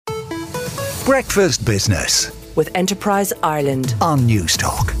Breakfast Business with Enterprise Ireland on News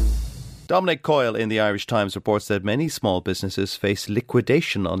Talk. Dominic Coyle in the Irish Times reports that many small businesses face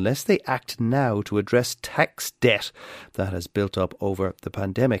liquidation unless they act now to address tax debt that has built up over the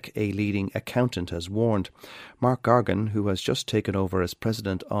pandemic, a leading accountant has warned. Mark Gargan, who has just taken over as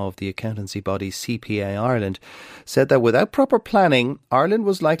president of the accountancy body CPA Ireland, said that without proper planning, Ireland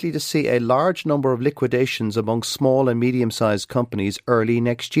was likely to see a large number of liquidations among small and medium-sized companies early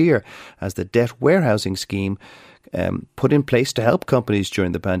next year, as the debt warehousing scheme put in place to help companies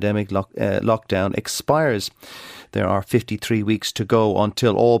during the pandemic lockdown expires. There are 53 weeks to go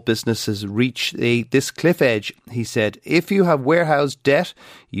until all businesses reach this cliff edge. He said, if you have warehoused debt,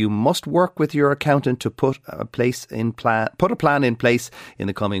 you must work with your accountant to put a plan in place in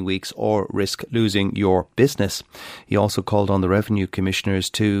the coming weeks or risk losing your business. He also called on the revenue commissioners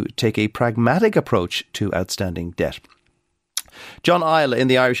to take a pragmatic approach to outstanding debt. John Isle in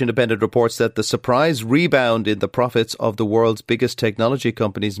the Irish Independent reports that the surprise rebound in the profits of the world's biggest technology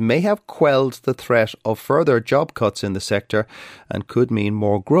companies may have quelled the threat of further job cuts in the sector and could mean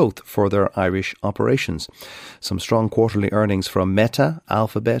more growth for their Irish operations. Some strong quarterly earnings from Meta,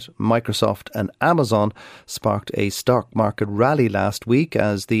 Alphabet, Microsoft and Amazon sparked a stock market rally last week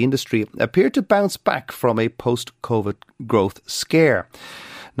as the industry appeared to bounce back from a post-COVID growth scare.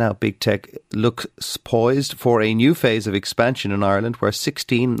 Now, big tech looks poised for a new phase of expansion in Ireland, where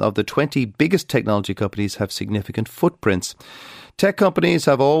 16 of the 20 biggest technology companies have significant footprints. Tech companies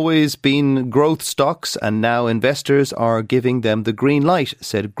have always been growth stocks, and now investors are giving them the green light,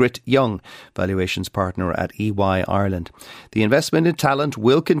 said Grit Young, valuations partner at EY Ireland. The investment in talent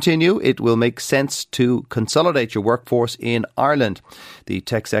will continue. It will make sense to consolidate your workforce in Ireland. The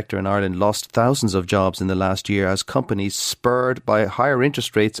tech sector in Ireland lost thousands of jobs in the last year as companies, spurred by higher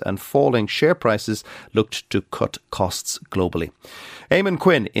interest rates and falling share prices, looked to cut costs globally. Eamon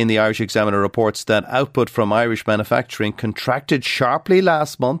Quinn in the Irish Examiner reports that output from Irish manufacturing contracted sharply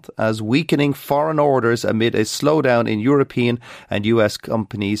last month as weakening foreign orders amid a slowdown in European and US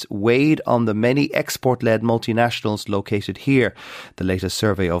companies weighed on the many export-led multinationals located here. The latest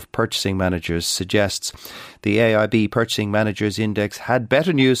survey of purchasing managers suggests. The AIB Purchasing Managers Index had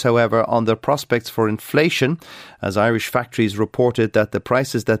better news, however, on the prospects for inflation, as Irish factories reported that the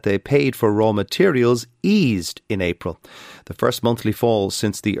prices that they paid for raw materials eased in April, the first monthly fall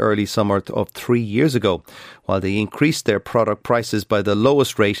since the early summer of 3 years ago, while they increased their product prices by the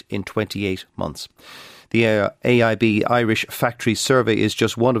lowest rate in 28 months. The AIB Irish Factory Survey is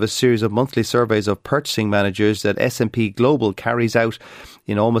just one of a series of monthly surveys of purchasing managers that S&P Global carries out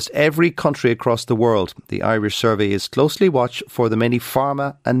in almost every country across the world. The Irish survey is closely watched for the many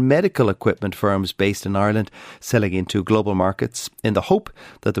pharma and medical equipment firms based in Ireland selling into global markets, in the hope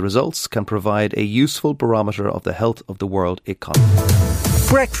that the results can provide a useful barometer of the health of the world economy.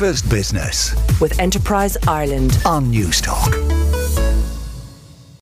 Breakfast Business with Enterprise Ireland on News Talk.